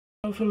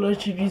Fellow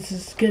Chibi's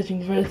is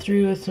sketching for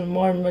 3 with some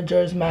more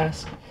Majora's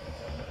Mask.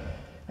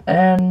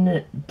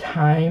 And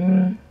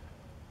time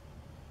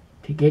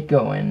to get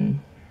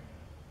going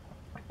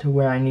to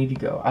where I need to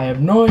go. I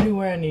have no idea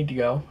where I need to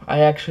go.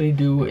 I actually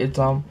do. It's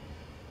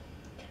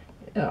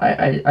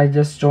I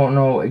just don't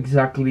know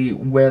exactly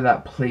where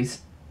that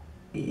place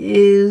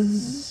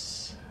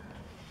is.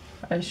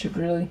 I should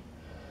really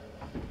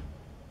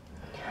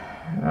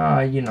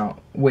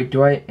wait,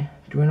 do I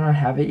not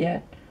have it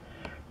yet?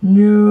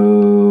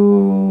 No,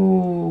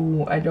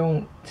 I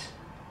don't.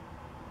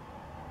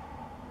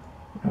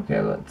 Okay,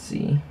 let's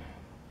see.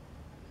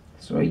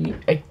 So you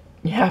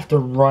have to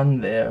run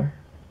there.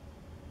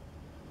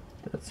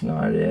 That's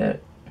not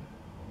it.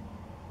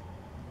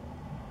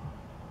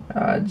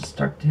 Just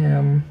talk to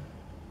him.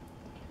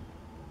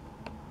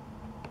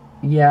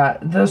 Yeah,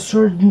 the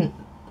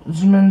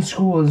swordsman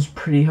school is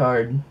pretty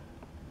hard.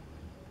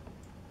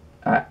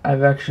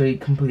 I've actually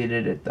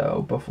completed it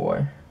though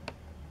before.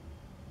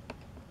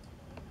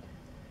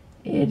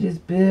 It is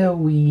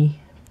Billy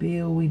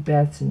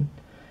Batson.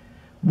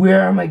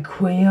 Where are my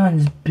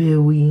crayons,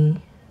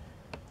 Billy?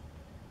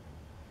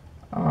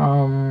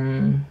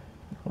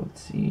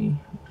 Let's see,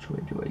 which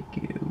way do I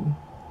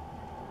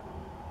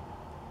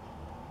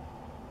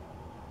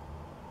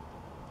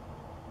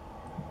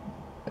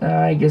go?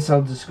 I guess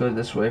I'll just go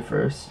this way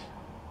first.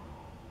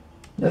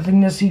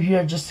 Nothing to see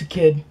here, just a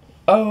kid.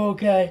 Oh,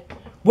 okay.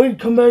 Wait,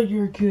 come back,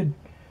 you're a kid.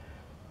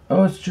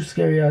 Oh, it's too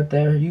scary out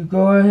there. You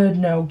go ahead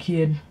now,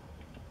 kid.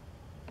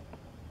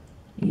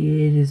 It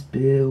is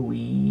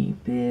Billy.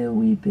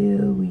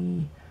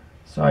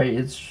 Sorry,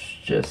 it's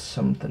just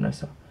something I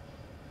saw.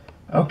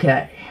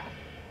 Okay.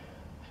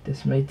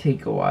 This may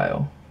take a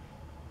while.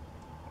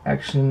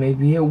 Actually,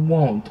 maybe it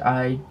won't.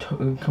 I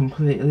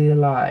completely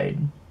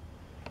lied.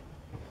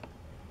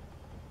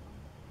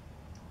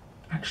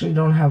 Actually,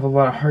 don't have a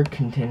lot of heart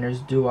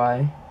containers, do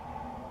I?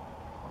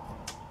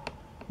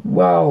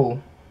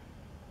 Whoa.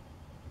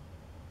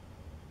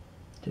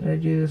 Did I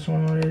do this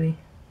one already?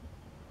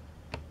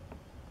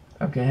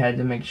 Okay, I had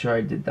to make sure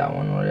I did that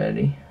one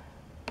already.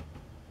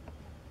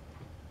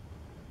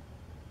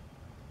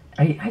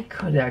 I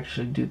could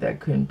actually do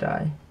that, couldn't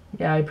I?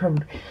 Yeah, I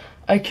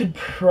could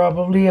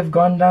probably have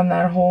gone down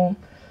that hole,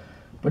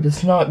 but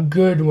it's not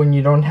good when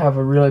you don't have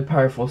a really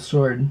powerful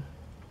sword.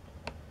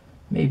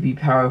 Maybe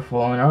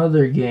powerful in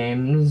other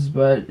games,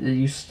 but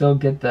you still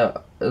get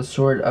the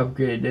sword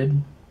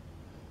upgraded.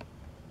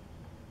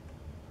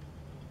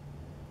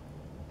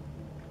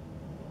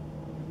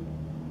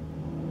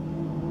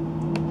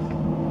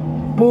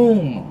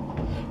 Boom!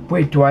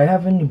 Wait, do I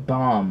have any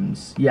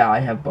bombs? Yeah, I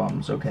have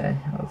bombs, okay.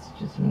 Let's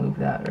just move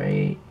that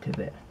right to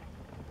there.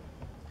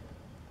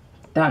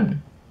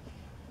 Done.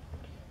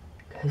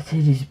 Cause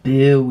it is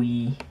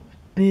Billy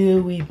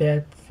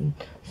Batson.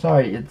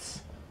 Sorry,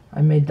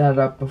 I made that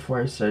up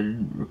before I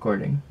started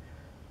recording.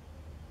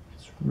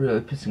 It's really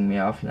pissing me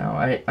off now.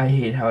 I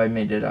hate how I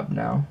made it up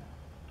now.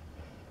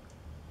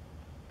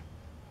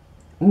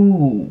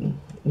 Ooh,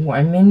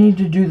 I may need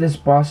to do this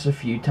boss a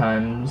few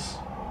times.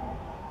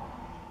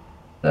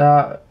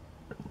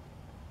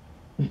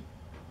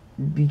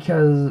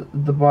 Because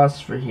the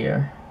boss for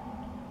here.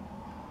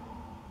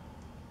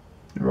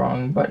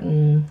 Wrong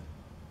button.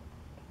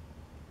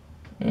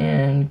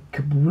 And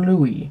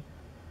kablooey.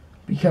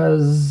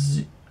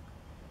 Because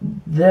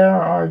there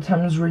are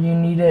times where you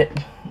need it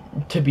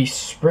to be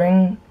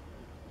spring.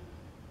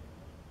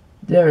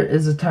 There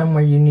is a time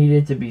where you need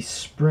it to be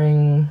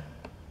spring.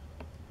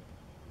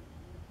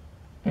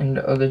 And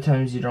other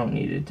times you don't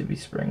need it to be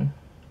spring.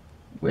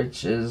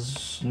 Which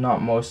is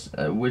not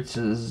which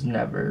is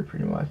never,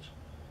 pretty much.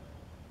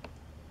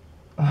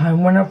 I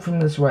went up from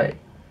this way.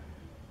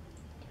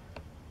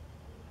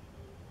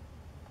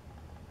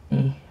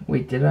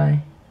 Wait, did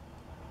I?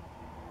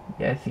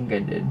 Yeah, I think I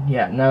did.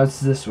 Yeah, now it's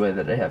this way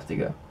that I have to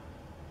go.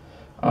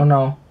 Oh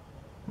no.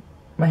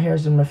 My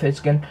hair's in my face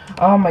again.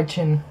 Oh, my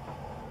chin.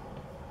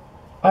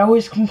 I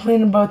always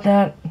complain about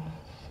that.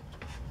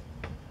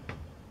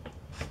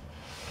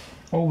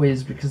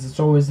 Always, because it's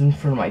always in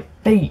front of my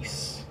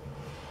face.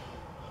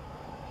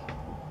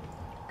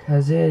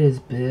 Cause it is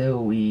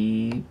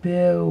Billy.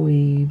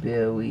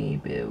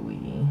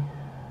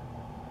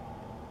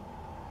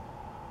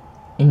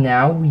 And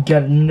now we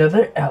got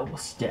another owl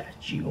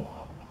statue.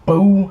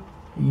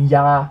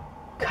 Booyakasha.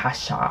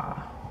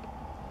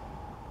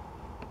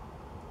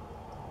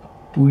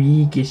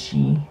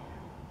 Booyigishi.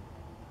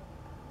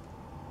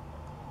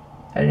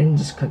 I didn't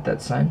just cut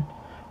that sign.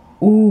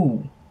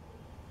 Ooh.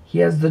 He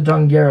has the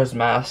Dongera's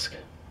mask.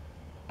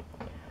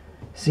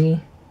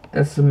 See?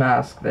 That's the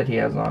mask that he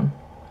has on.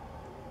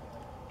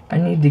 I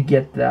need to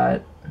get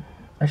that.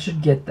 I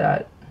should get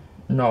that.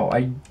 No,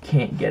 I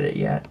can't get it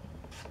yet.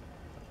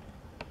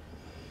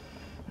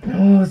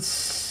 Let's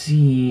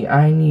see.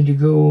 I need to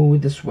go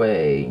this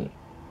way.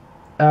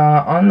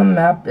 On the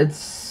map,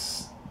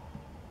 it's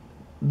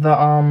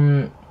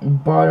the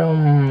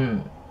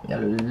bottom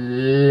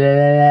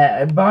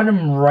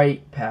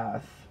right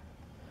path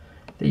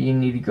that you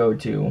need to go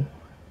to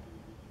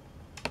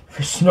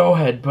for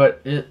Snowhead,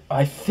 but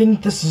I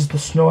think this is the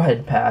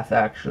Snowhead path,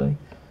 actually.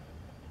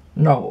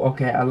 No,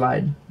 okay, I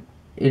lied.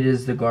 It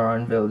is the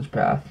Goron Village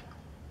path.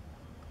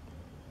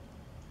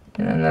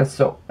 And then that's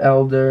the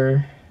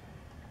Elder.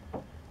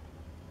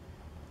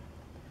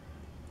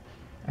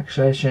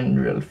 Actually, I shouldn't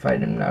really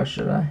fight him now,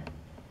 should I?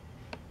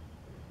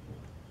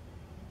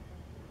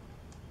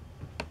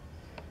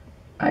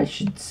 I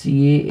should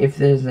see if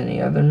there's any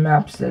other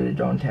maps that I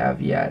don't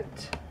have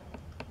yet.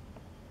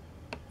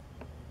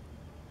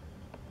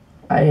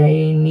 I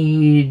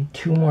need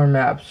 2 more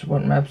maps.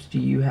 What maps do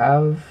you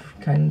have,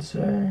 kind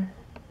sir?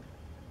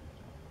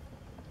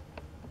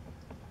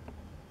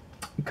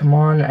 Come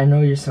on, I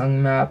know you're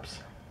selling maps.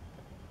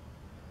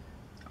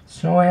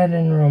 Snowhead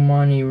and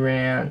Romani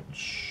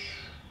Ranch.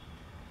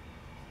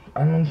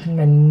 I don't think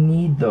I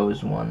need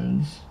those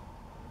ones.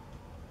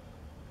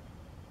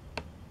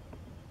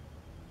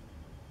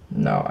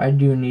 No, I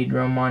do need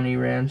Romani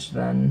Ranch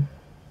then.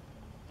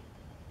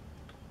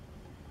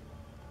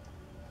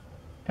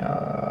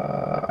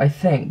 I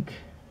think.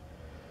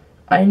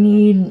 I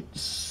need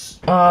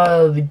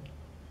the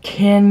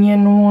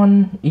Canyon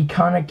one,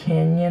 Icona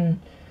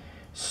Canyon,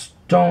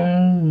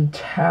 Stone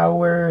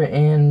Tower,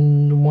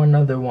 and one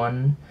other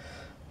one.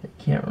 I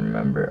can't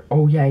remember.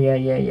 Oh, yeah,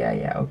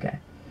 okay.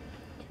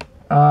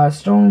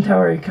 Stone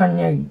Tower,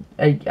 Icona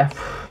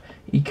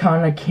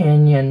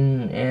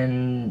Canyon,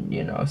 and,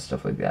 you know,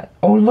 stuff like that.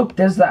 Oh, look,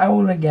 there's the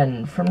owl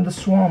again, from the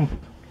swamp.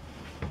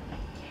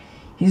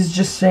 He's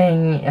just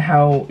saying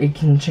how it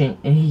can change,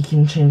 he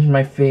can change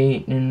my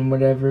fate and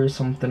whatever,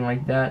 something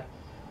like that.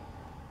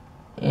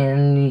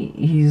 And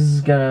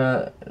he's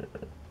gonna,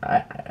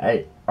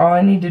 all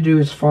I need to do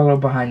is follow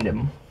behind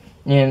him.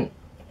 And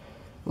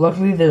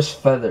luckily there's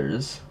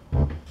feathers.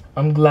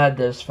 I'm glad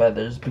there's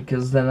feathers,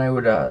 because then I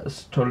would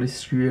totally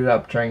screw it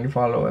up trying to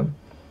follow him.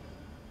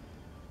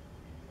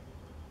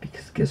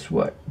 Because guess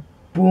what?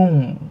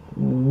 Boom!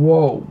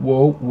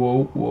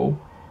 Whoa.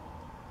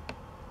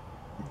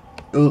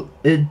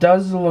 It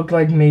does look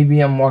like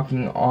maybe I'm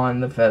walking on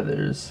the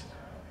feathers.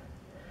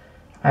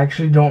 I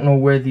actually don't know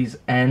where these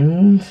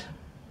end,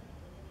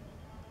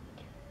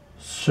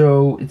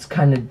 so it's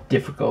kind of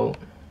difficult.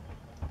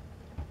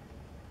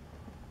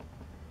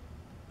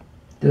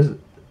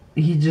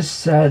 He just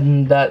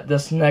said that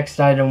this next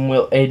item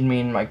will aid me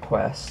in my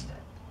quest.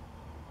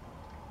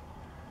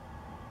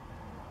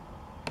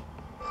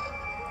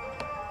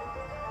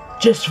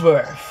 Just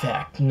for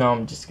effect. No,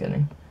 I'm just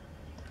kidding.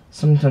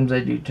 Sometimes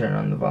I do turn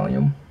on the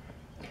volume.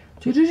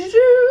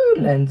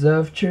 Lens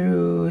of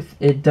Truth.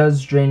 It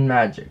does drain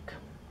magic,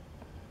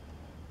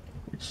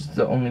 which is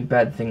the only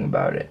bad thing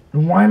about it.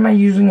 Why am I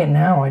using it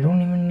now? I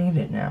don't even need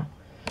it now.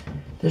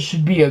 There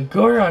should be a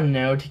Goron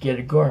now to get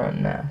a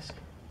Goron mask.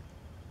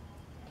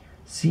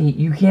 See,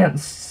 you can't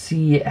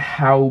see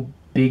how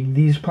big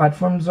these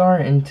platforms are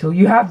until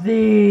you have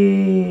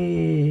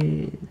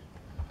the...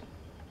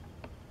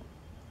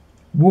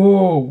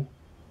 Whoa!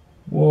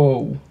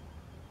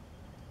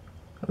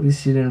 At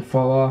least he didn't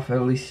fall off.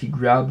 At least he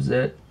grabs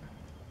it.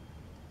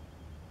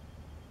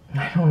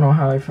 I don't know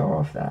how I fell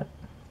off that.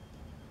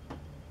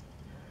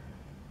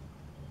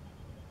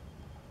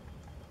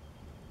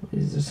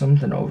 Is there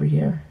something over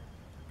here?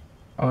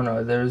 Oh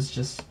no, there's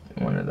just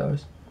one of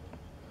those.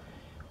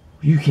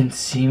 You can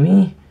see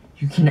me?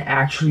 You can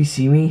actually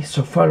see me?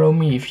 So follow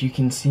me if you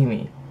can see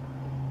me.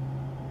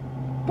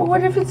 But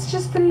what if it's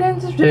just the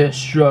lens of...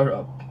 Shut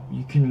up.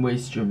 You can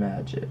waste your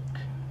magic.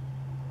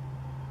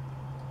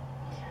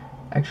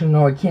 Actually,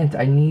 no, I can't.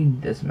 I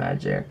need this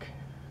magic.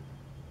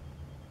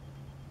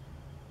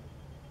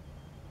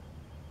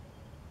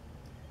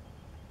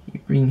 He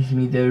brings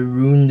me the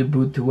rune to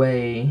boot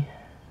away.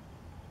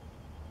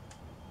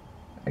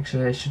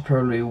 Actually, I should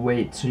probably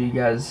wait so you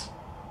guys...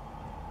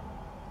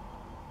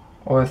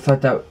 Oh, I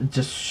thought that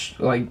just,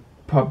 like,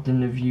 popped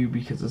into view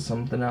because of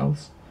something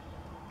else.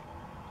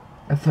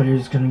 I thought he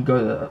was gonna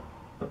go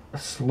the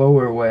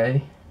slower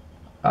way.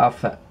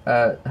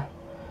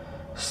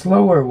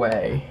 Slower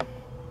way.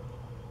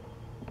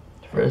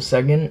 For a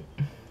second.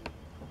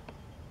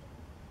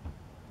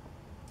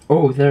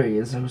 Oh, there he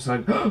is. I was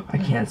like, oh, I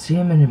can't see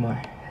him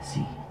anymore. Has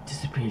he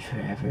disappeared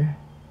forever?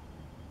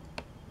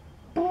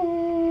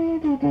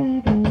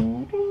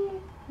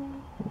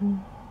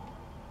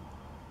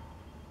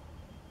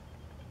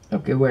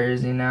 Okay, where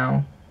is he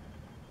now?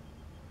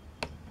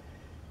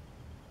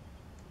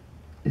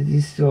 Is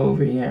he still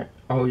over here?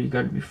 Oh, you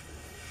gotta be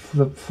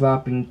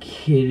flip-flopping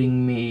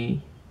kidding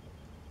me.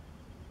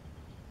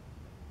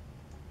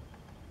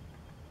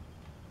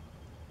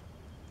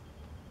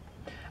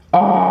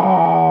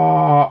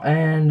 Oh,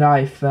 and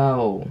I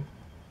fell.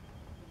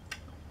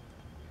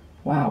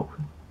 Wow.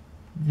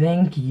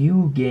 Thank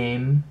you,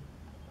 game.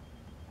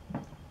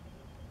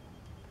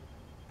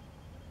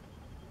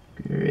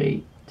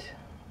 Great.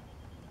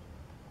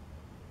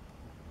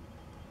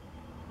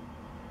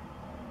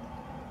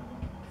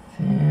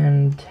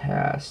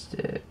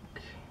 Fantastic.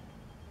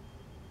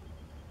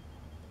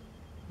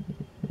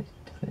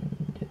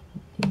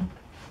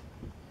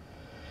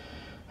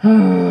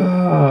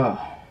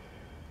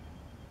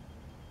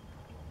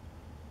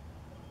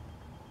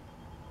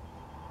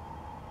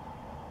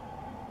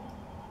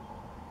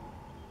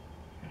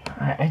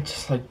 I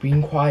just like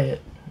being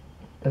quiet.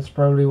 That's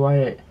probably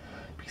why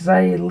because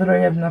I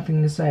literally have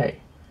nothing to say.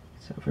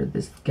 Except for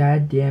this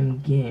goddamn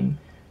game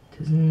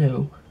doesn't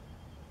know.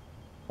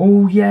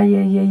 Oh,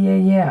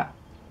 yeah.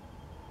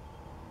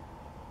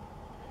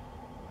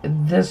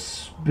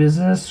 This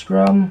business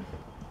scrum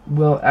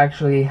will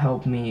actually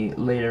help me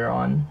later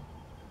on.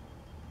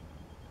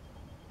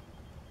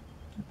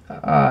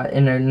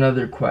 In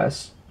another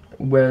quest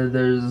where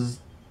there's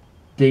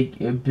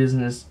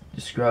business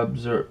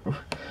scrubs, or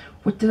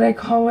what did I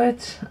call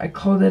it? I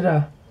called it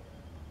a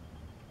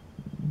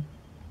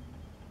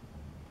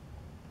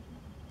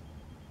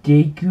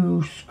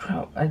Deku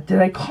scrub. Did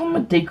I call him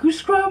a Deku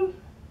scrub?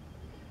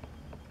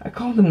 I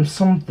called him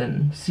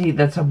something. See,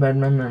 that's how bad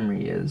my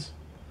memory is.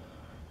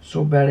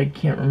 So bad I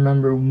can't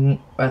remember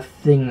a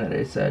thing that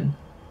I said.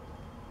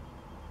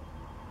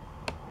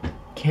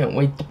 Can't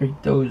wait to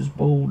break those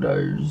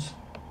boulders.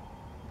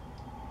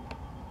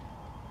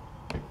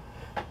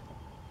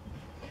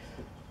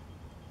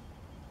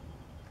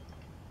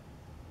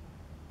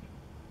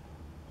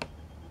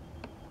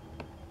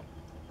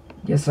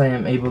 Yes, I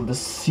am able to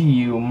see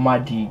you,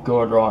 mighty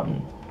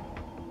Goron.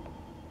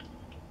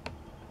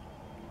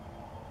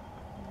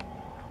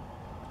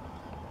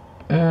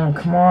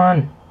 Come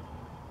on.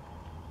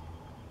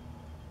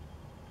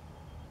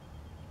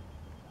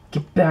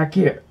 Get back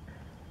here.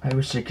 I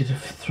wish I could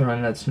have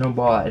thrown that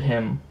snowball at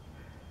him.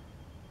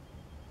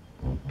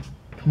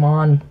 Come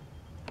on.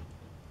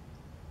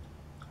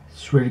 I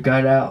swear to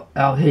God,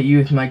 I'll hit you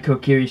with my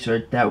Kokiri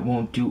sword. That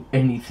won't do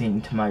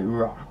anything to my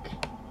rock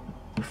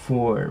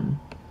form.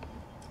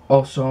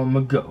 Also, I'm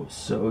a ghost,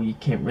 so you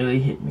can't really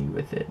hit me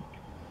with it.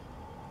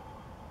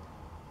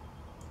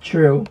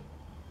 True.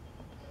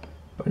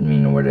 But I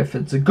mean, what if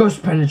it's a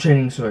ghost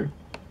penetrating sword?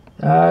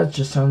 That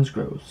just sounds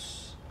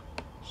gross.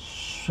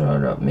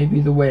 Shut up.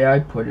 Maybe the way I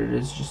put it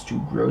is just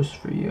too gross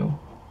for you.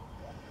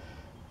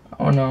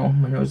 Oh no,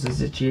 my nose is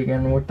itchy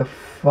again. What the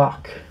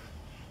fuck?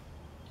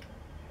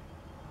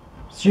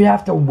 So you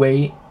have to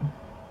wait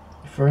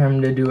for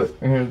him to do it.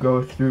 You're gonna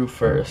go through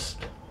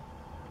first.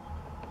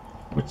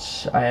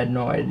 Which I had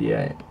no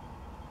idea.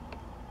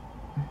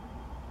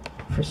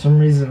 For some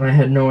reason I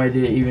had no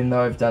idea, even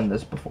though I've done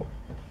this before.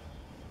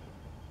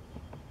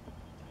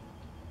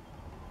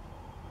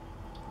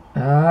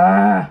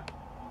 Ah!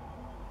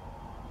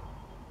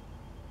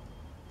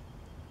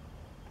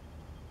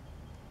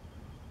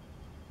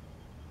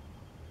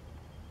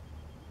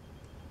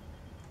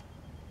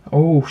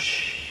 Oh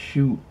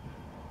shoot.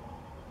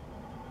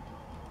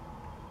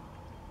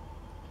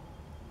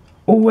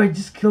 Oh, I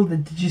just killed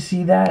it. Did you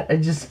see that?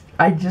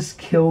 I just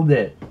killed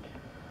it.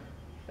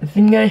 I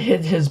think I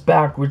hit his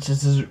back, which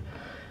is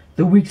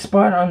the weak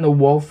spot on the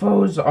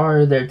Wolfos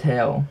are their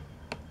tail.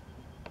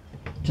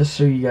 Just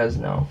so you guys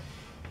know.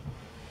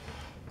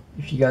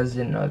 If you guys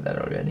didn't know that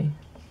already.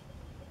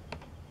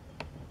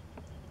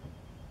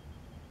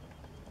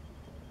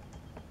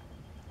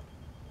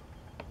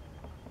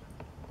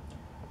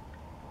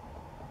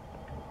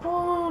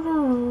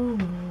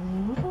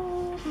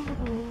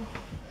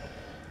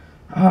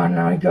 Oh,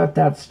 now I got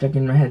that stuck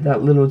in my head,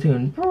 that little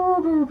tune.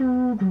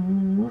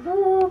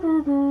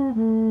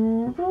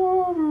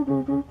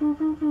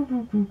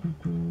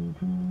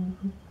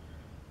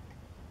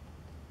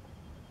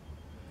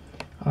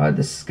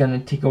 This is gonna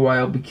take a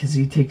while because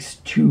he takes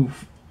too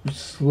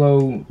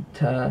slow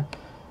to,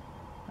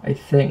 I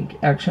think.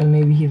 Actually,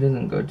 maybe he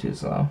doesn't go too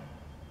slow.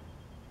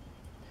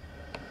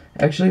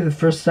 Actually, the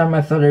first time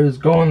I thought I was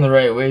going the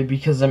right way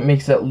because it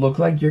makes it look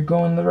like you're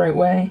going the right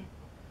way.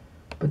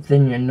 But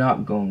then you're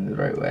not going the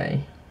right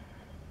way.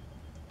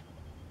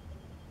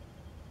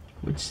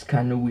 Which is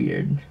kind of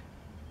weird.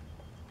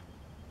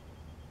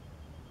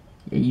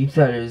 Yeah, you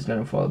thought it was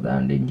gonna fall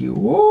down, didn't you?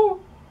 Whoa!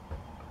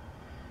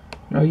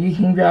 No, you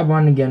can grab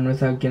on again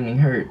without getting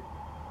hurt.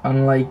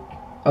 Unlike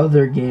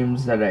other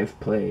games that I've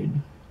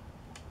played.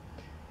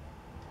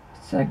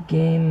 What's that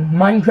game?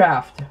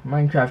 Minecraft!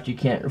 Minecraft, you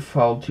can't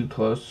fall too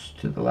close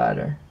to the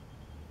ladder.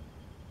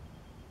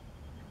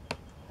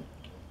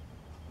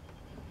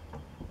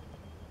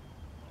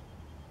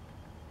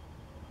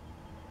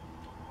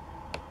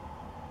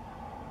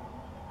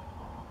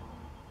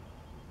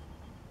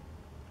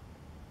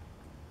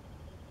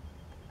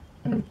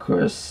 And of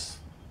course,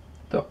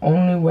 the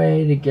only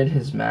way to get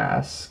his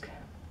mask.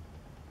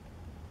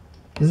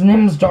 His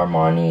name is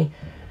Darmani.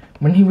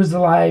 When he was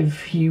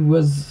alive, he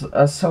was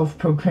a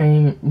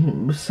self-proclaimed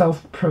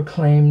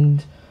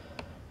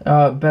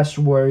best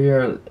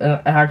warrior.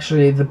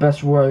 Actually, the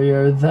best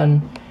warrior.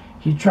 Then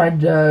he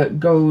tried to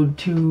go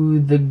to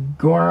the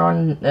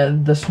Goron,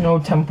 the Snow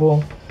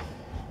Temple,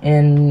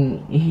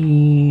 and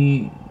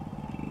he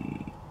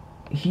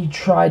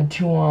tried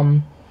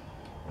to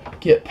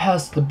get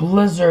past the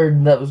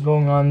blizzard that was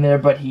going on there,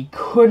 but he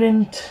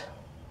couldn't,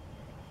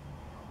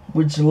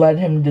 which led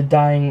him to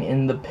dying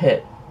in the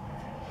pit.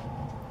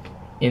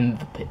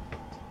 And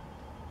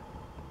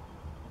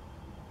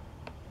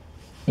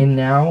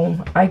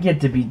now I get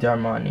to be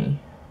Darmani.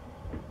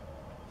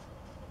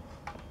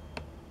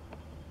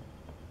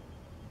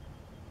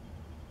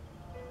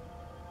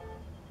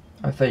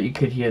 I thought you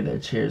could hear the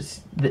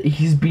cheers.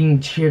 He's being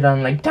cheered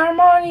on like,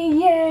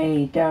 Darmani,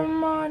 yay,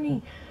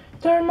 Darmani,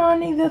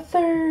 Darmani the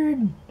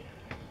third.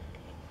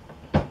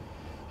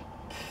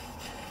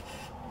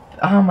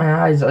 Ah, my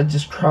eyes, I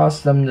just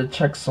crossed them to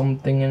check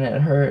something and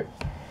it hurt.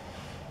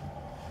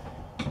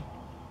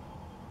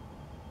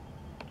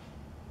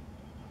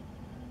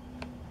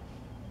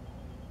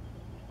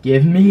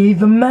 Give me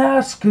the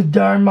mask,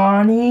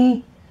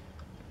 Darmani.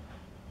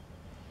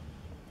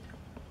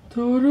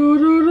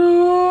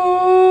 Do-do-do-do.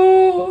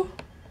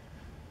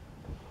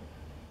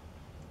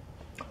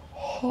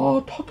 Ha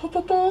ta ta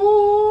ta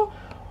ta.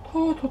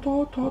 Ta ta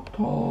ta ta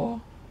ta.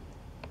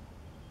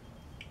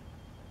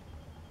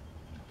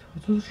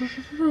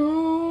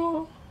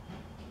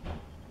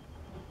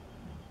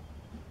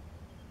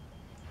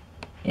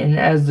 And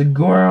as the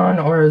Goron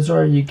or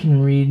Azor, you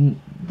can read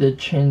the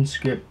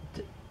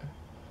transcript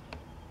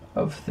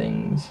of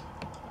things.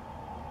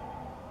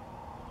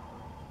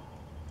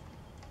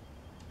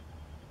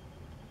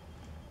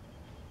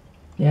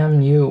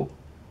 Damn you.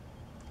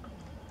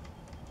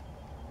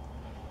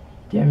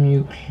 Damn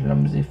you,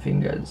 clumsy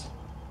fingers.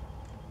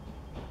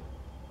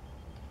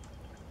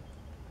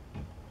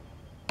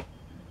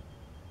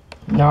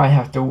 Now I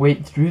have to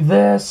wait through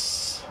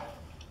this.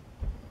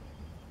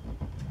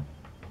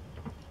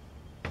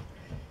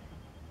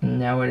 And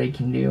now what I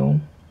can do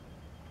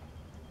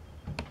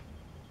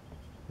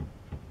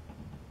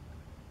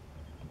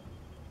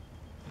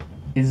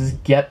is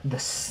get the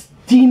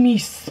steamy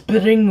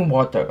spring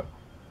water.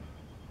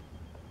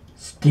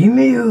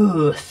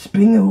 Steamy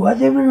spring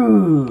water.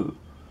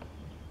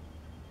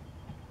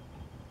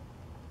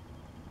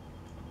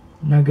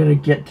 Now I gotta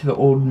get to the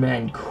old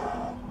man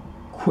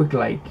quick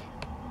like.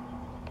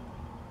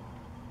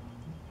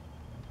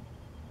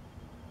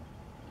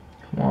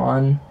 Come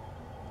on.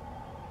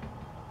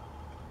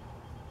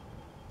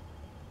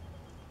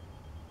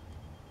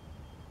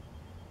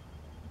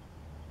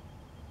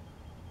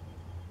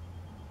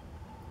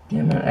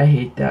 Damn it, I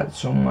hate that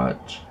so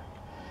much.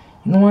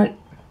 You know what?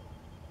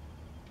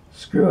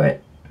 Screw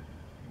it.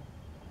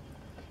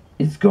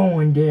 It's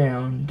going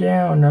down,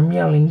 down, I'm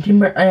yelling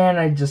timber, and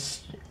I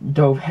just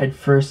dove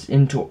headfirst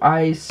into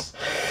ice.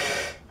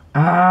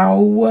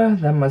 Ow,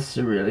 that must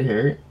have really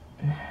hurt.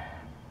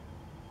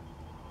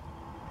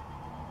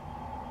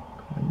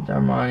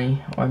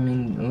 Darmani,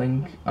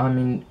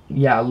 Link,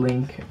 yeah,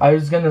 Link. I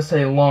was gonna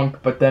say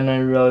Lonk, but then I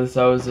realized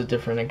that was a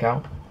different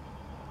account.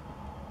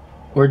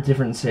 Or a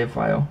different save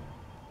file.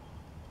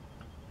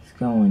 It's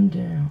going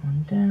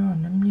down,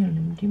 down, I'm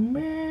yelling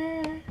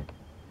timber.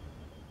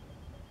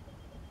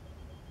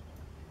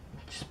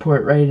 Just pour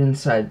it right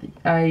inside the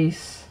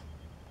ice.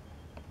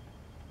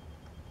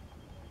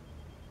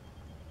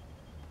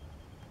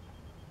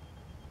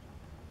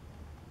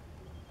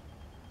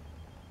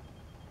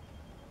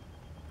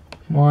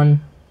 Come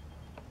on.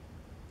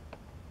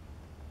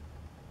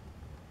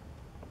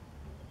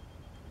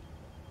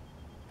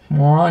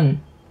 Come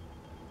on.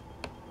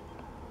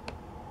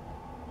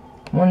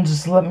 Come on,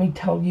 just let me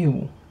tell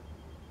you.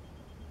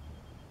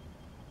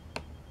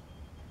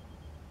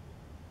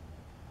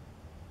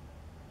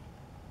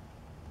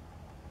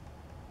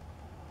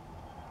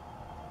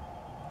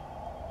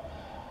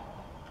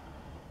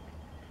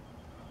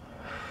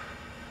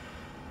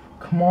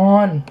 Come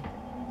on.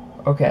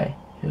 Okay,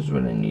 here's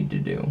what I need to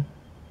do.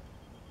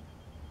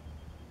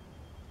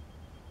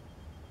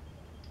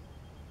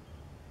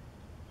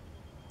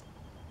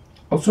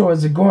 Also,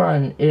 as a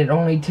Goron, it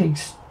only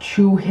takes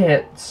 2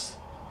 hits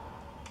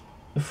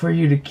for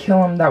you to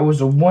kill him. That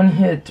was a 1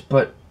 hit,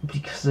 but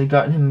because I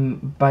got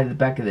him by the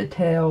back of the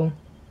tail.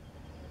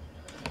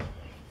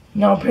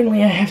 Now,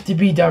 apparently I have to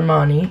be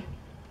Darmani.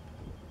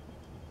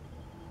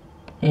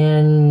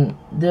 And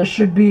there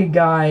should be a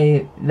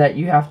guy that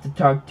you have to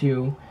talk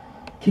to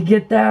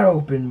get that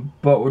open.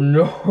 But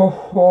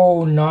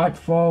no, not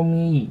for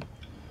me.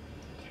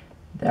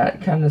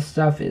 That kind of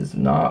stuff is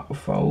not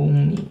for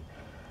me.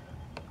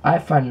 I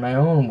find my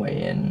own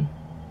way in.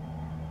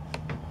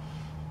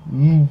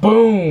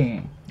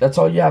 Boom! That's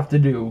all you have to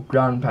do,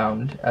 ground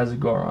pound, as a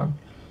Goron.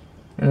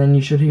 And then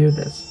you should hear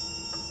this.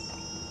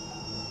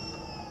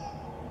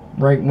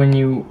 Right when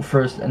you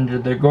first enter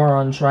the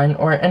Goron Shrine,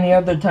 or any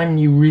other time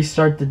you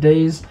restart the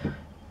days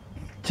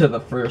to the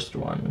first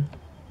one.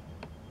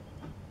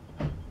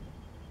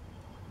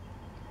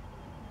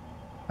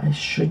 I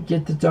should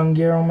get the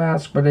Dungaro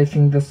mask, but I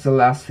think that's the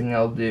last thing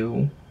I'll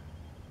do.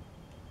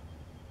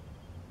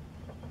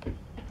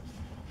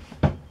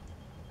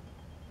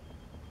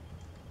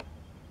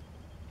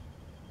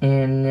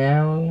 And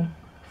now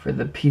for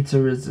the pizza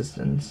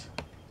resistance.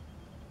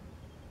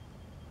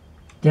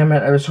 Damn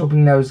it, I was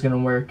hoping that was gonna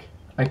work.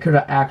 I could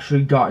have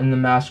actually gotten the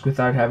mask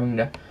without having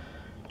to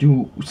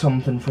do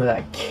something for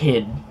that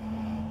kid.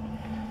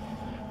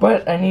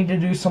 But I need to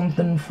do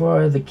something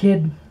for the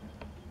kid.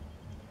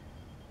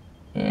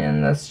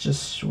 And that's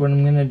just what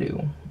I'm gonna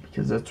do.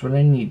 Because that's what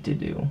I need to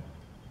do.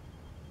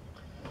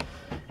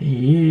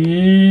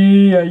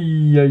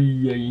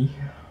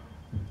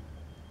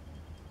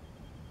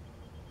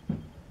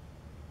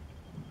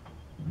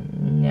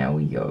 Now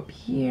we go up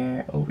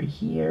here, over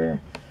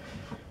here,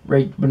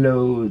 right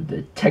below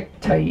the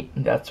Tektite,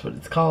 that's what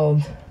it's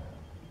called.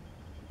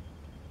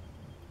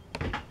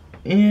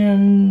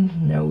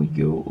 And now we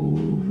go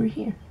over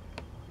here.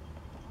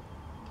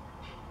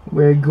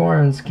 Where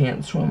Gorons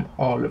can't swim,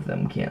 all of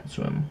them can't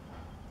swim.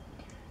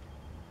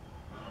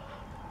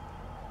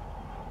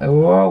 Oh,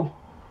 whoa!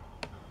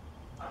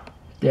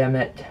 Damn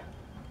it.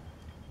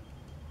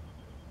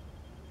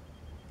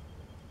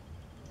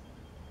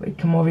 Wait,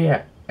 come over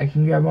here. I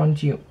can grab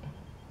onto you.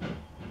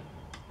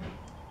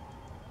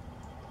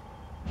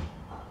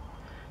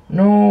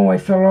 No, I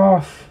fell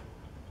off.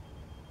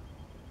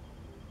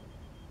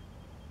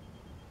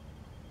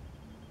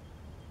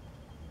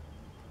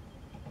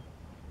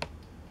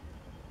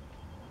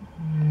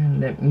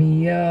 Let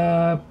me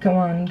up. Come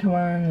on, come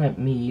on. Let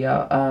me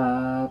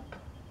up.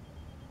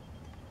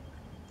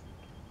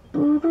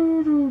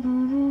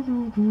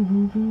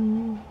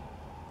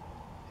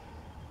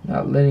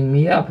 Not letting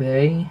me up,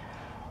 eh?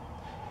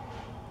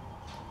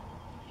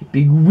 You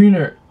big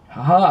winner.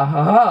 Ha ha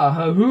ha ha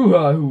ha hoo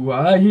ha hoo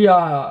ha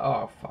ha.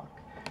 Oh fuck.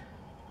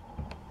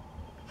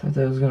 Thought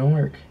that was gonna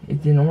work.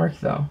 It didn't work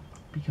though,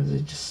 because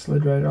it just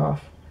slid right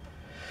off.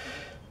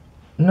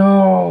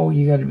 No,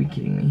 you gotta be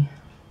kidding me.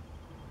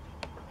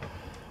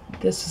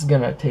 This is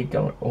gonna take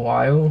a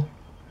while.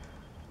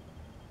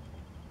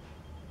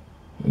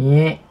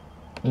 Yeah.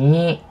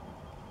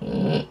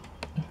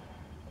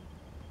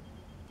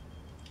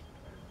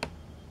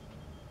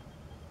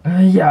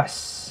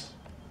 Yes.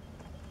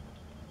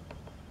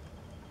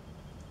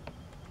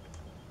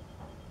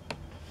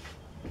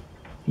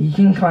 He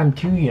can climb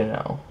too, you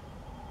know.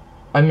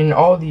 I mean,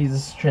 all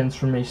these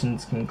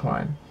transformations can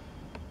climb.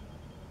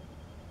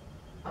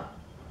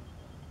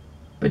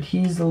 But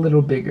he's a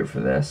little bigger for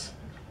this.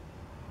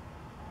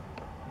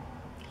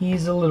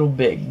 He's a little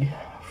big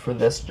for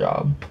this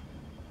job.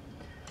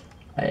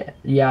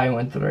 Yeah, I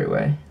went the right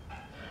way.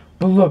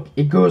 But look,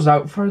 it goes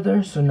out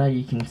further, so now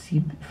you can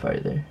see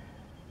farther.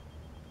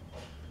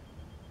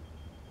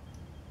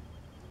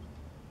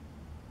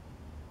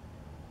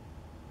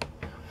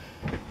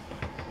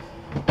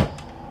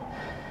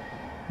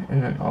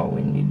 And then all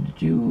we need to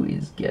do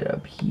is get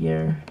up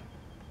here.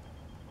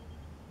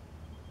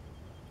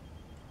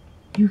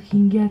 You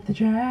can get the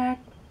track.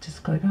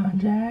 Just click on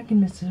Jack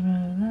and this is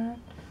that.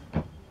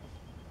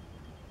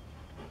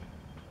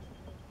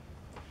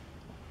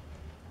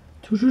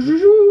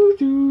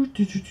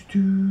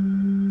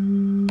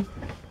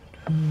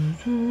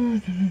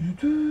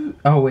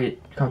 Oh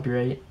wait,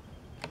 copyright.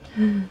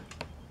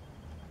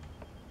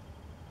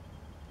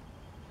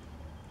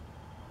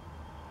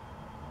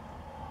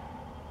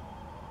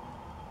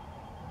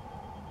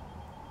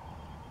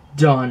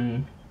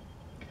 Done.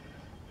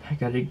 I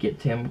gotta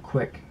get to him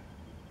quick.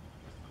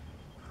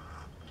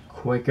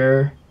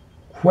 Quicker.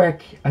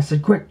 Quick. I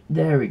said quick.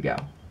 There we go.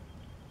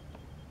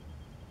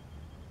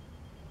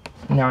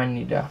 Now I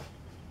need to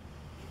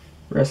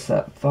rest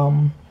that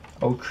thumb.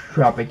 Oh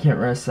crap, I can't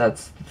rest that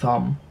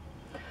thumb.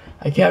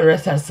 I can't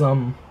rest that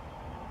thumb.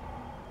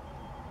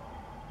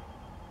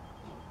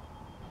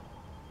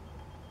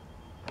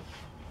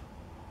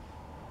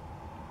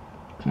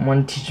 Come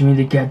on, teach me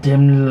the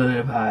goddamn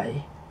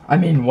lullaby. I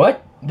mean,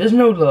 what? There's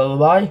no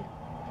lullaby.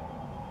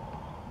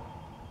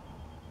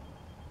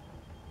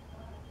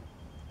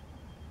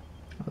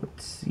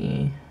 Let's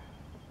see.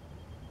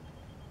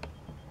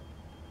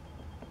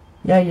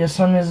 Yeah, your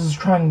son is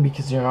crying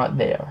because you're not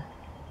there.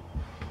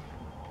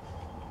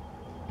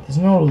 There's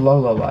no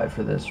lullaby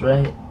for this,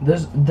 right?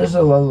 There's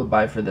a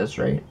lullaby for this,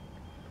 right?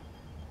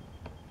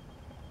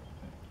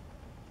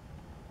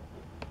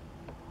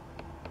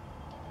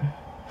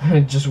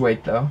 Just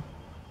wait though.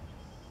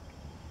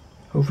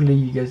 Hopefully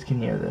you guys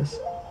can hear this.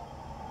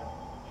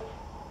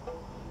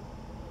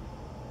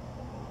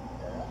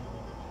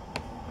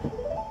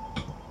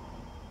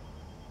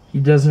 He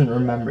doesn't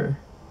remember.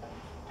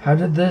 How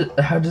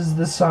does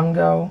this song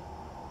go?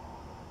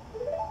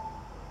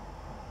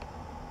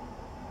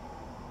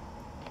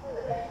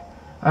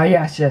 Ah,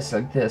 yes,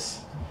 like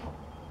this.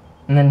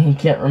 And then he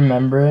can't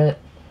remember it,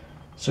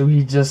 so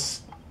he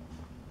just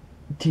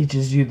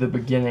teaches you the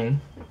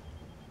beginning.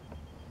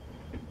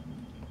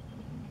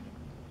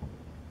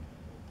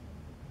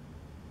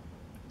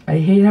 I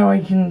hate how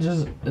they can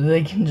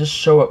just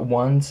show it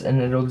once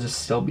and it'll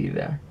just still be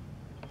there.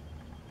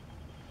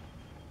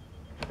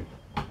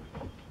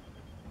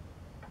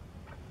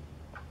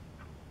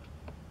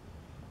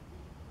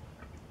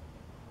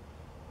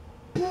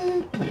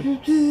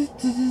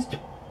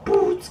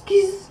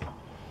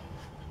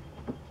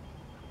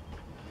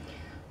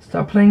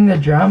 Stop playing the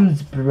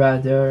drums,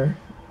 brother.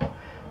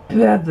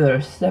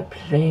 Brother, stop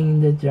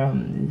playing the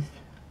drums.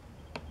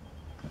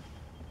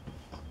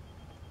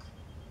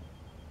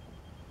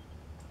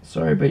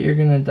 Sorry, but you're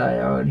gonna die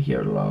out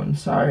here alone.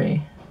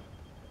 Sorry.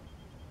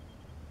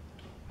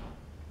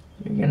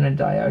 You're gonna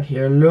die out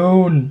here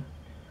alone.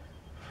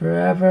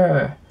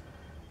 Forever.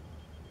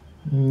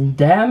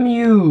 Damn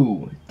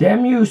you!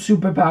 Damn you,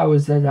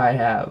 superpowers that I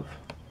have.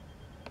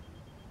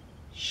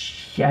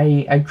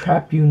 I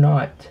trap you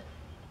not.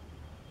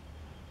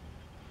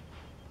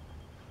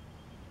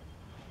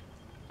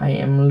 I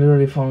am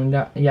literally falling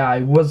down. Yeah, I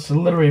was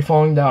literally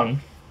falling down.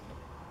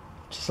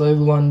 Just like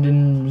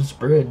London's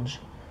bridge.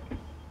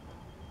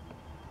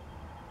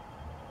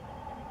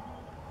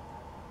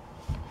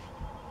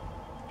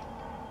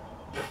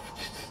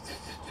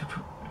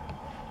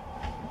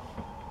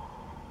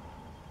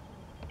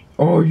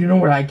 Oh, you know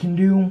what I can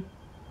do?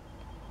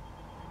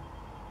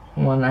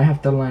 Hold on, I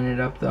have to line it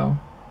up though.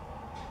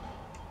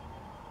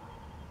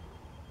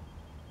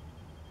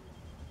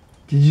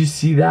 Did you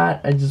see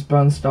that? I just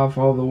bounced off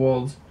all the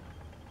walls.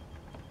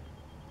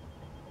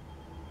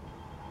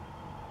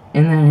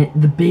 And then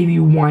the baby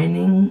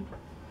whining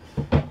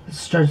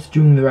starts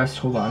doing the rest.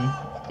 Hold on.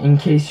 In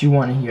case you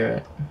want to hear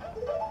it.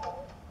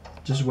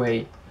 Just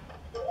wait.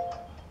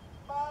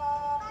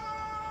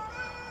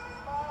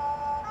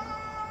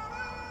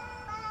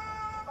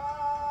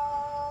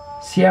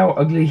 See how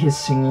ugly his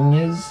singing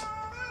is?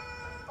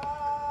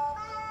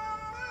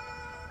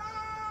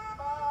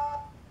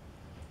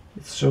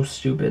 It's so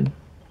stupid.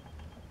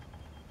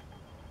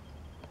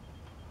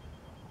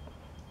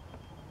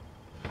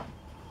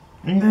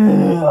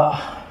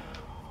 Ugh.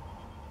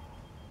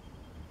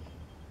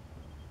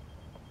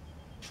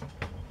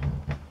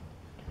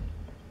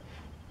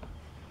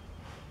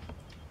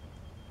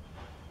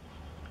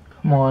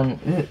 Come on,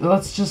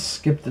 let's just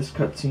skip this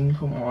cutscene.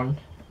 Come on.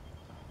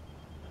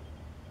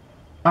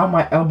 Oh,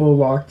 my elbow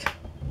locked.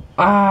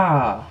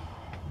 Ah.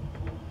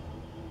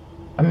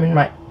 I mean,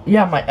 my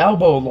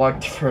elbow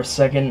locked for a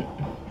second.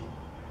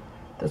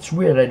 That's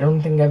weird. I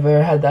don't think I've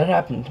ever had that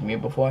happen to me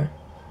before.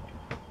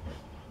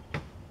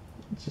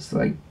 It's just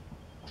like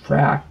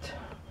cracked.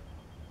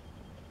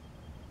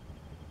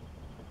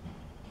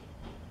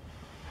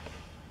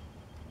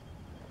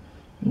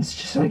 It's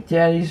just like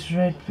Daddy's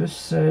right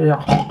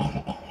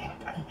beside.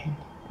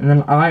 And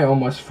then I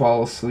almost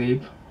fall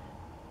asleep.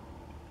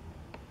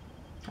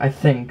 I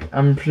think.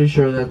 I'm pretty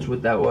sure that's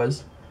what that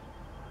was.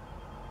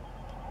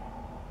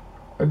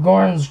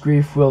 Goran's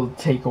grief will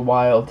take a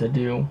while to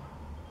do.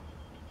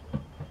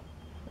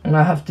 And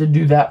I have to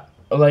do that,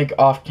 like,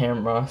 off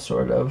camera,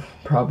 sort of.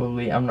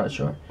 Probably. I'm not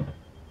sure.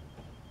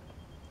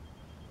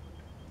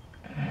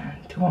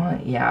 Do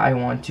I? Yeah, I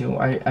want to.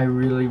 I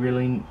really,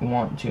 really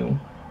want to.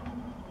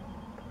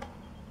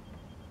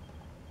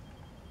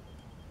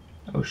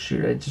 Oh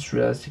shoot, I just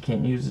realized I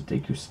can't use it to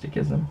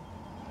acousticism.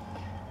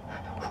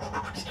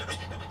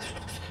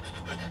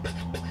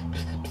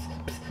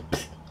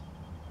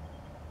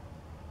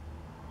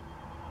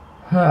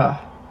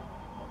 Ha.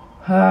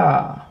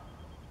 Ha.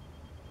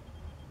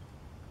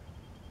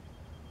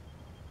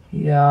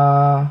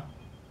 Yeah.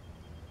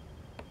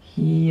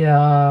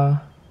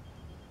 Here.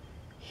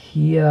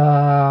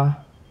 Here.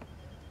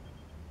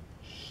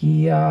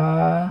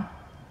 Here.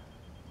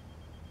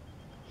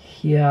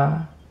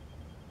 Here.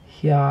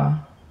 Here.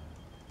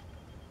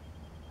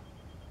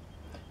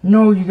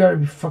 No, you gotta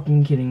be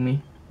fucking kidding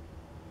me.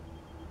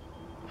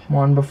 Come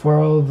on, before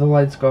all the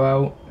lights go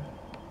out.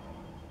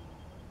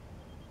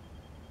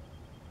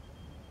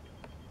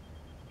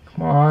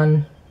 Come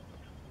on.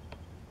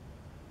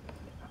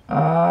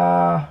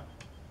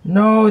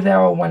 No, that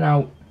all went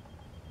out.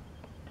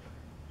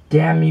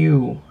 Damn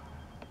you.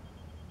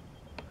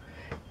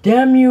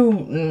 Damn you,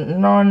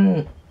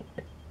 non-lights.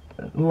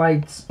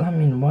 I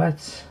mean,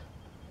 what?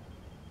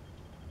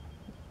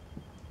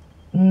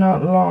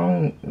 Not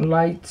long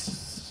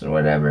lights,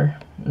 whatever.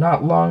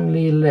 Not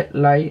longly lit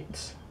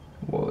lights.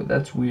 Whoa,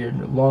 that's weird.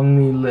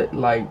 Longly lit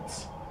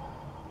lights.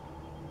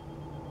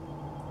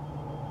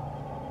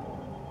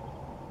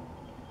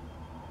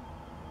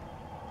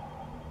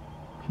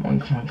 Come on,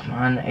 come on, come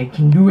on. I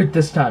can do it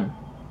this time.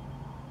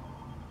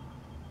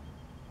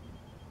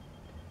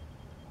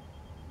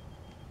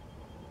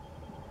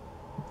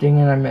 Dang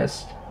it, I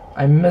missed.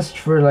 I missed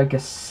for like a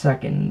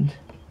second.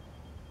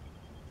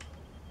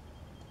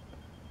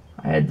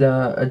 I had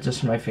to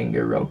adjust my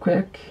finger real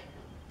quick.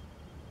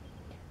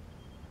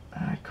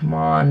 Come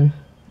on.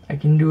 I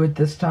can do it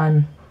this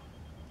time.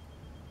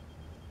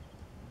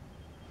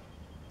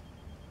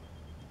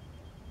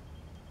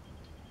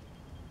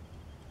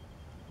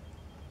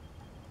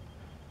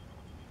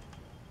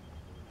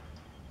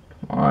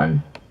 Come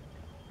on.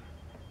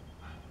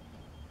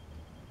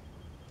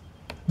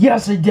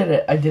 Yes, I did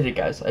it. I did it,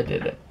 guys. I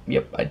did it.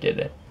 Yep, I did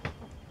it.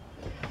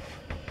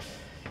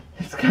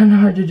 It's kind of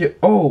hard to do.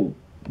 Oh,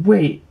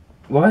 wait.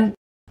 What?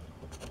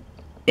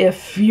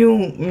 If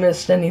you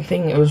missed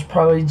anything, it was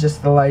probably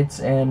just the lights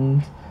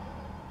and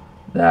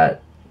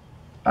that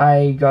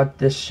I got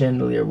this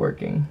chandelier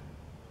working.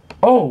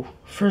 Oh,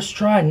 first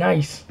try.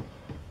 Nice.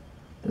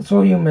 That's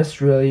all you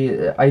missed,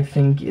 really, I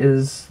think,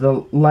 is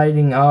the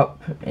lighting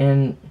up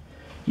and...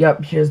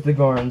 Yep, here's the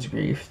Goran's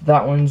Grief.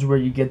 That one's where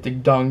you get the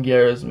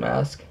Dongera's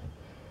mask.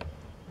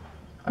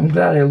 I'm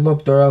glad I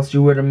looked, or else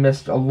you would have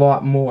missed a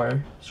lot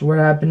more. So what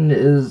happened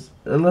is,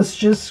 let's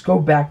just go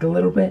back a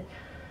little bit.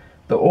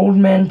 The old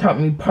man taught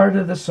me part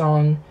of the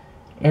song,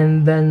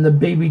 and then the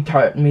baby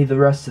taught me the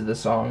rest of the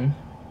song.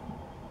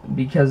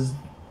 Because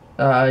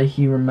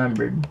he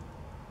remembered.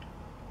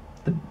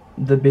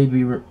 The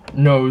baby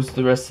knows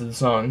the rest of the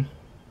song.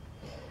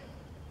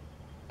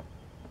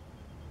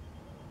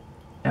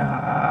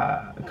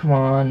 Come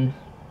on.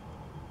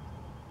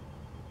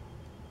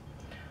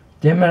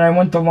 Damn it, I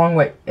went the long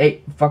way.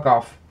 Hey, fuck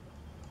off.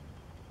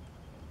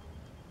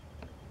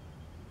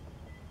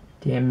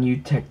 Damn you,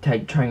 Tech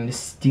Type, trying to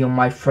steal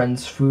my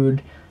friend's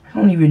food. I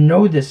don't even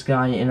know this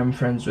guy and I'm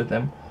friends with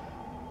him.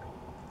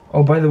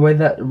 Oh, by the way,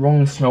 that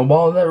rolling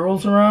snowball that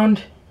rolls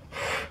around,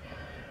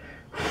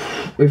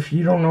 if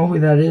you don't know who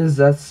that is,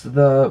 that's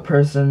the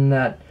person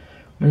that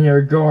when you're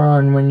a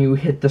Goron, when you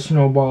hit the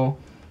snowball,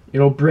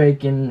 it'll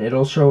break and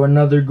it'll show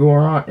another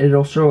Goron.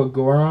 It'll show a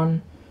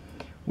Goron,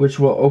 which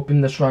will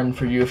open the shrine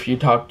for you if you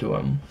talk to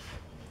him.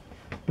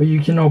 But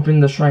you can open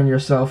the shrine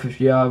yourself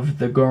if you have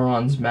the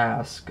Goron's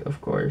mask,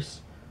 of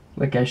course.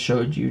 Like I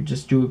showed you,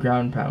 just do a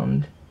ground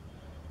pound.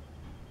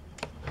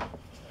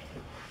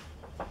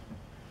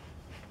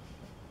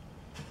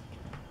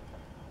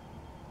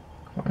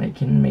 Come on, I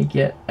can make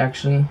it,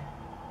 actually.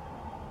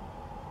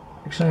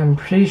 Actually, I'm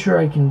pretty sure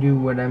I can do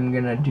what I'm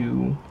gonna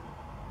do.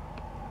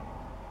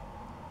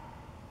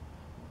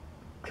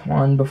 Come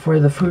on, before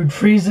the food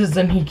freezes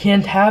and he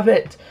can't have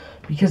it.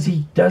 Because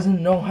he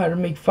doesn't know how to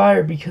make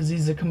fire because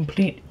he's a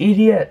complete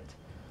idiot.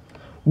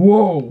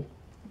 Whoa.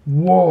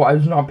 Whoa, I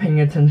was not paying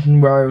attention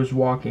where I was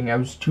walking. I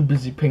was too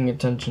busy paying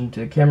attention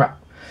to the camera.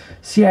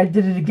 See, I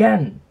did it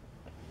again.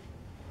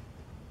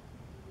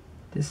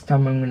 This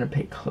time I'm gonna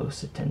pay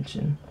close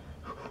attention.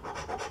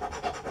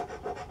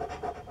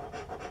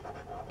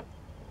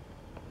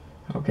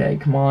 Okay,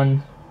 come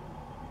on.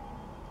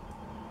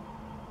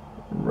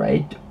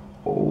 Right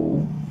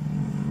over.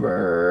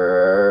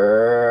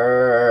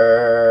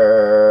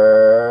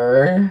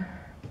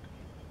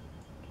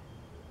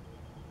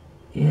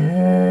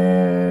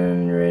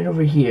 And right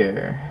over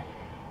here.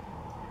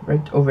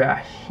 Right over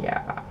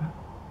here.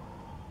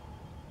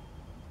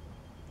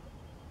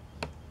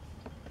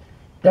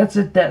 That's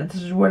it.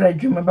 That's what I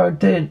dream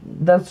about.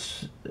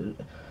 It's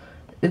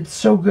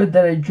so good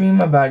that I dream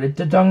about it.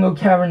 The Dongo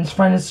Cavern's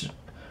finest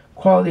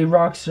quality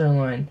rock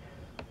sirloin.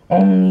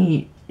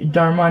 Only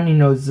Darmani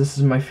knows this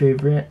is my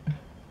favorite.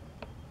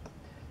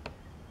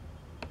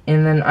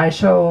 And then I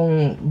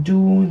shall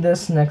do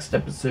this next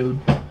episode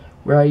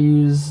where I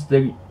use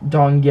the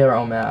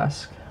Dongero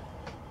mask.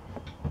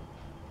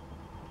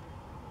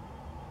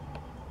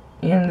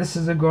 And this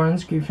is a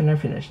Goron's Grief and I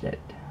finished it.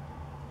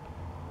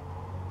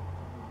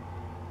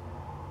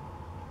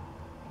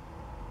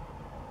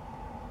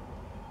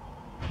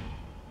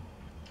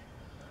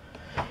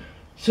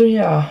 So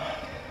yeah,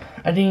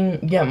 I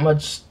didn't get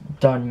much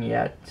done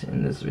yet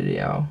in this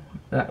video.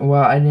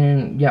 Well, I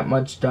didn't get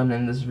much done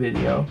in this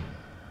video.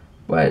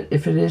 But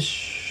if it is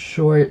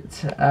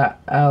short,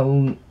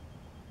 I'll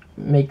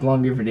make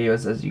longer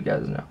videos, as you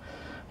guys know.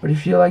 But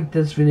if you like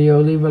this video,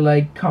 leave a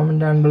like, comment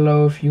down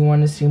below if you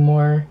want to see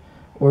more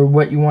or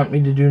what you want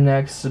me to do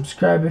next.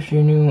 Subscribe if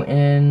you're new,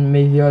 and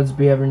may the odds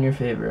be ever in your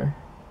favor.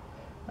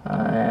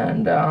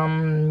 And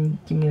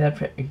give me that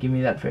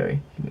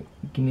fairy.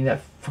 Give me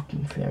that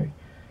fucking fairy.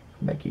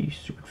 Come back here, you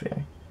stupid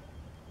fairy.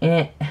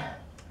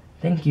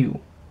 Thank you.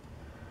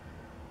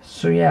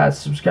 So yeah,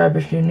 subscribe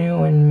if you're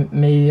new, and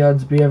may the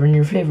odds be ever in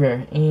your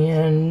favor.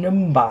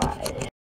 And bye.